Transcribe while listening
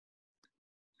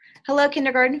Hello,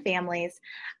 kindergarten families.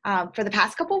 For the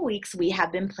past couple weeks, we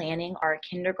have been planning our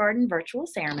kindergarten virtual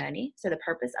ceremony. So the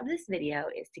purpose of this video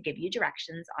is to give you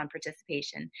directions on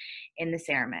participation in the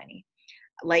ceremony.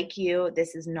 Like you,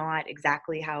 this is not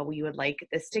exactly how we would like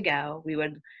this to go. We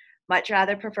would much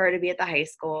rather prefer to be at the high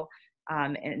school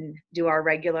and do our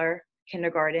regular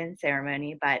kindergarten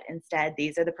ceremony, but instead,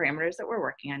 these are the parameters that we're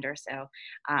working under. So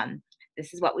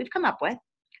this is what we've come up with.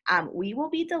 We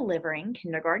will be delivering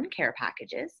kindergarten care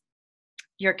packages.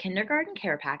 Your kindergarten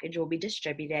care package will be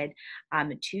distributed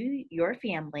to your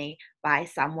family by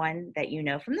someone that you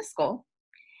know from the school.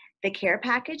 The care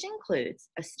package includes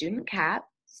a student cap,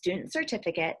 student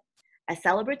certificate, a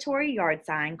celebratory yard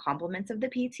sign, compliments of the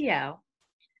PTO,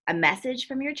 a message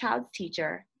from your child's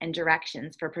teacher, and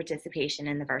directions for participation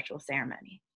in the virtual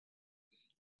ceremony.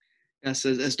 Yes,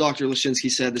 as Dr. Lashinsky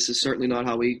said, this is certainly not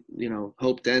how we,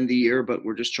 hope to end the year, but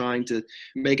we're just trying to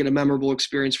make it a memorable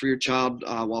experience for your child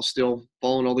while still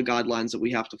following all the guidelines that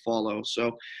we have to follow.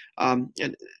 So,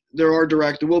 and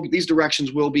these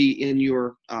directions will be in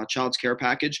your child's care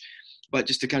package, but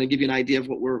just to kind of give you an idea of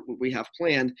what we have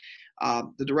planned,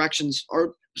 the directions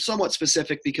are somewhat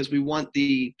specific because we want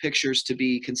the pictures to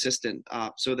be consistent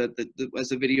so that as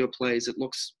the video plays, it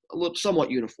looks somewhat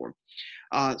uniform.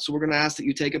 So we're going to ask that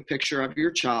you take a picture of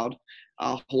your child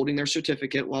holding their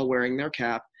certificate while wearing their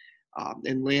cap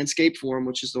in landscape form,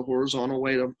 which is the horizontal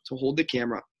way to hold the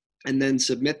camera, and then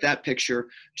submit that picture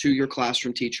to your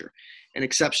classroom teacher. An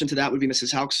exception to that would be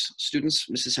Mrs. Hauk's students.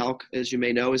 Mrs. Hauk, as you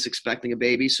may know, is expecting a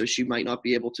baby, so she might not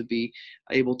be able to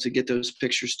get those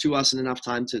pictures to us in enough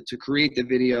time to create the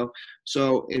video.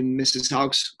 So in Mrs.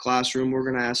 Hauk's classroom, we're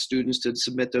going to ask students to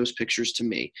submit those pictures to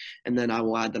me, and then I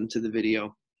will add them to the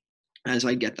video as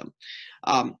I get them.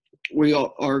 We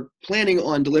are planning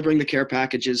on delivering the care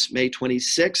packages May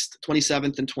 26th,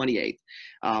 27th, and 28th.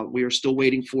 We are still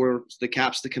waiting for the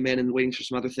caps to come in and waiting for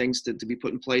some other things to be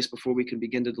put in place before we can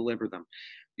begin to deliver them.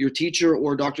 Your teacher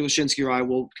or Dr. Lashinsky or I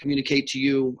will communicate to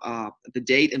you the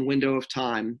date and window of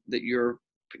time that your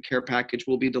care package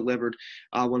will be delivered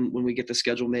when we get the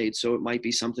schedule made. So it might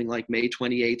be something like May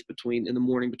 28th in the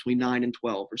morning between 9 and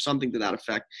 12 or something to that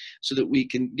effect, so that we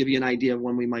can give you an idea of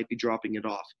when we might be dropping it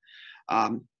off.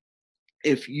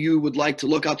 If you would like to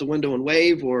look out the window and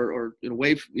wave or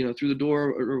wave through the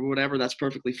door or whatever, that's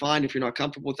perfectly fine. If you're not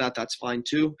comfortable with that, that's fine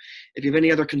too. If you have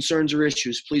any other concerns or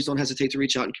issues, please don't hesitate to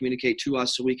reach out and communicate to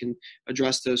us so we can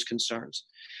address those concerns.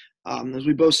 As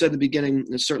we both said at the beginning,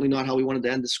 it's certainly not how we wanted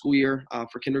to end the school year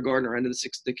for kindergarten or end of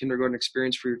the kindergarten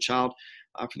experience for your child.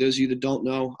 For those of you that don't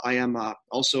know, I am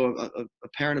also a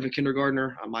parent of a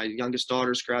kindergartner. My youngest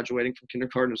daughter is graduating from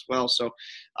kindergarten as well. So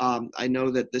I know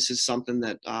that this is something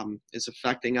that is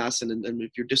affecting us. And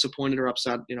if you're disappointed or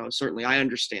upset, certainly I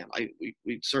understand.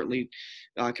 We certainly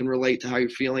can relate to how you're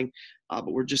feeling.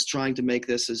 But we're just trying to make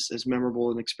this as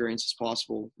memorable an experience as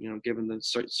possible, given the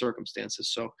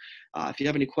circumstances. So if you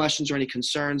have any questions or any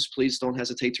concerns, please don't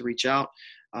hesitate to reach out.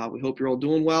 We hope you're all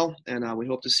doing well, and we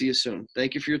hope to see you soon.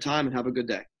 Thank you for your time, and have a good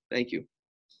day. Thank you.